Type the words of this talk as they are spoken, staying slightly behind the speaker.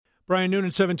Brian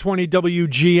Noonan, 720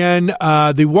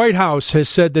 WGN. The White House has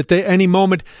said that any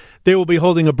moment they will be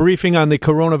holding a briefing on the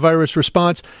coronavirus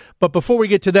response. But before we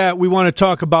get to that, we want to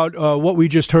talk about what we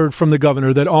just heard from the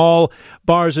governor, that all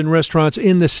bars and restaurants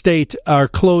in the state are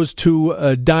closed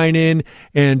to dine in,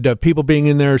 and people being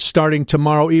in there starting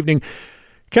tomorrow evening.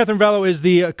 Catherine Vallow is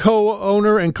the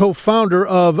co-owner and co-founder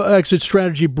of Exit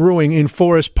Strategy Brewing in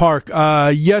Forest Park.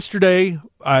 Yesterday,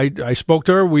 I spoke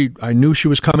to her. I knew she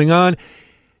was coming on.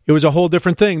 It was a whole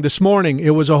different thing. This morning, it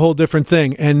was a whole different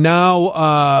thing. And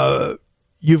now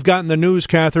you've gotten the news,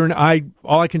 Catherine.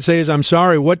 All I can say is I'm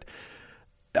sorry.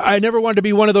 I never wanted to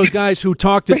be one of those guys who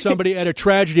talked to somebody at a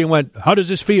tragedy and went, how does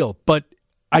this feel? But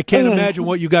I can't imagine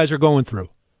what you guys are going through.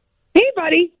 Hey,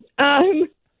 buddy. I'm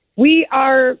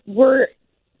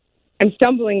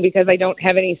stumbling because I don't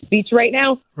have any speech right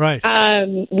now. Right.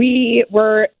 We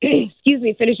were,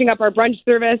 finishing up our brunch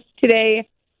service today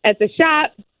at the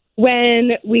shop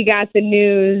when we got the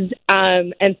news.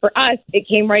 And for us, it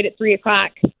came right at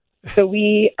 3:00. So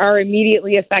we are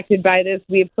immediately affected by this.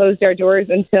 We have closed our doors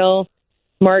until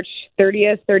March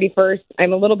 30th, 31st.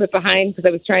 I'm a little bit behind because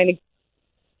I was trying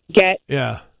to get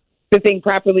the thing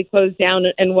properly closed down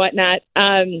and whatnot.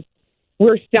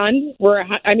 We're stunned.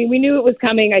 We knew it was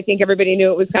coming. I think everybody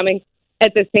knew it was coming.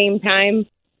 At the same time,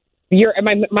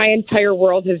 my entire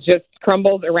world has just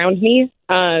crumbled around me.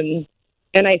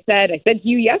 And I said to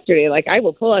you yesterday, I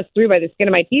will pull us through by the skin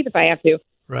of my teeth if I have to.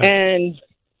 Right. And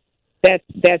that's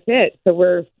it.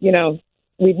 So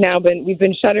we've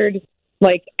been shuttered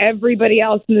like everybody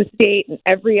else in the state and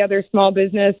every other small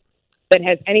business that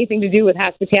has anything to do with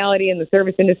hospitality and the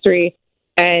service industry.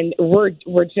 And we're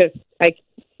just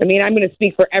I'm going to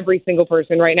speak for every single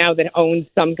person right now that owns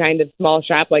some kind of small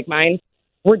shop like mine.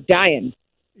 We're dying.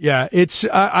 Yeah,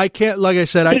 I can't, like I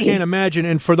said, I can't imagine.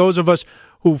 And for those of us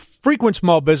who frequent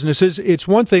small businesses, it's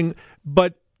one thing,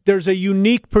 but there's a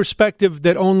unique perspective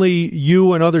that only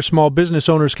you and other small business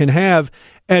owners can have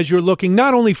as you're looking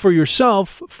not only for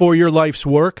yourself, for your life's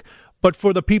work, but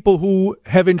for the people who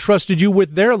have entrusted you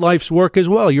with their life's work as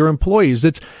well, your employees.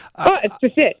 It's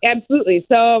just it. Absolutely.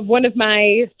 So one of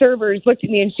my servers looked at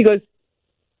me and she goes,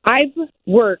 I've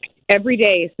worked every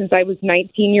day since I was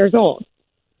 19 years old.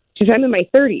 She said, I'm in my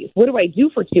 30s. What do I do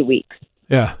for 2 weeks?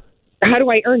 Yeah. How do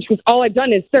I earn? She goes, all I've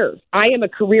done is serve. I am a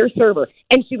career server.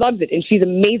 And she loves it. And she's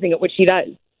amazing at what she does.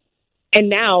 And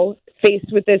now,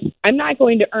 faced with this, I'm not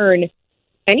going to earn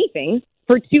anything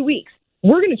for 2 weeks.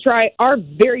 We're going to try our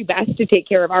very best to take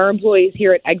care of our employees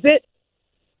here at Exit.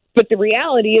 But the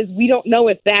reality is we don't know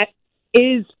if that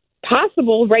is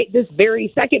possible right this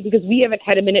very second because we haven't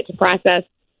had a minute to process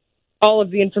all of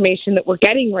the information that we're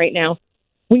getting right now.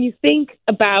 When you think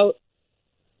about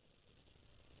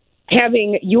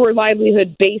having your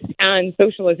livelihood based on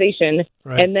socialization,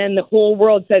 right, and then the whole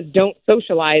world says don't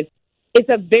socialize, it's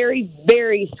a very,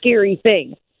 very scary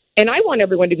thing. And I want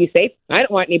everyone to be safe. I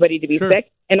don't want anybody to be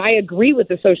sick. And I agree with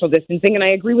the social distancing, and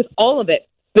I agree with all of it.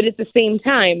 But at the same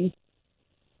time,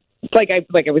 like I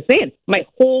was saying, my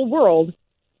whole world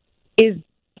is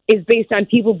based on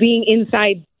people being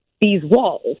inside these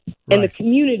walls and the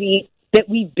community that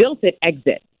we built at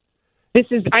Exit.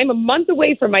 I'm a month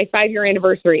away from my 5-year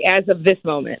anniversary as of this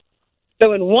moment.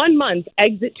 So in 1 month,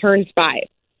 Exit turns 5.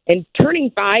 And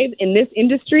turning 5 in this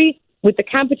industry with the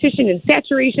competition and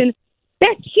saturation,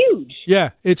 that's huge.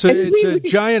 Yeah, it's a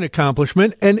giant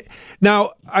accomplishment. And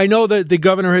now I know that the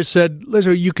governor has said,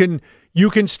 listen, you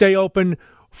can stay open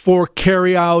for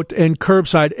carry out and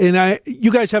curbside. And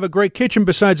you guys have a great kitchen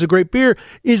besides the great beer.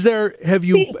 Have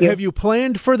you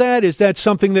planned for that? Is that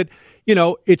something that,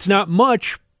 it's not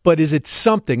much, but is it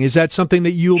something? Is that something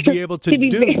that you'll be able to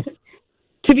do?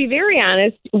 To be very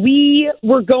honest, we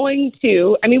were going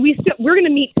to, we're going to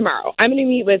meet tomorrow. I'm going to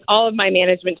meet with all of my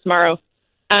management tomorrow.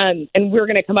 And we're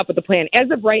going to come up with a plan. As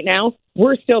of right now,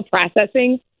 we're still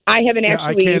processing. I haven't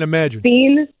actually I can't imagine.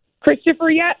 Seen Christopher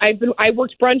yet. I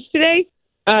worked brunch today,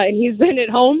 and he's been at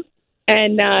home,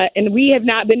 and we have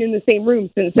not been in the same room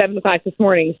since 7:00 this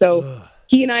morning. So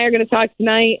he and I are going to talk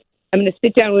tonight. I'm going to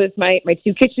sit down with my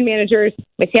 2 kitchen managers,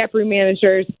 my tap room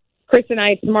managers, Chris and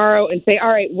I tomorrow, and say, all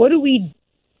right, what do we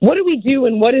do,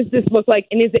 and what does this look like,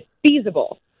 and is it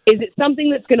feasible? Is it something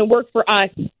that's going to work for us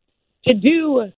to do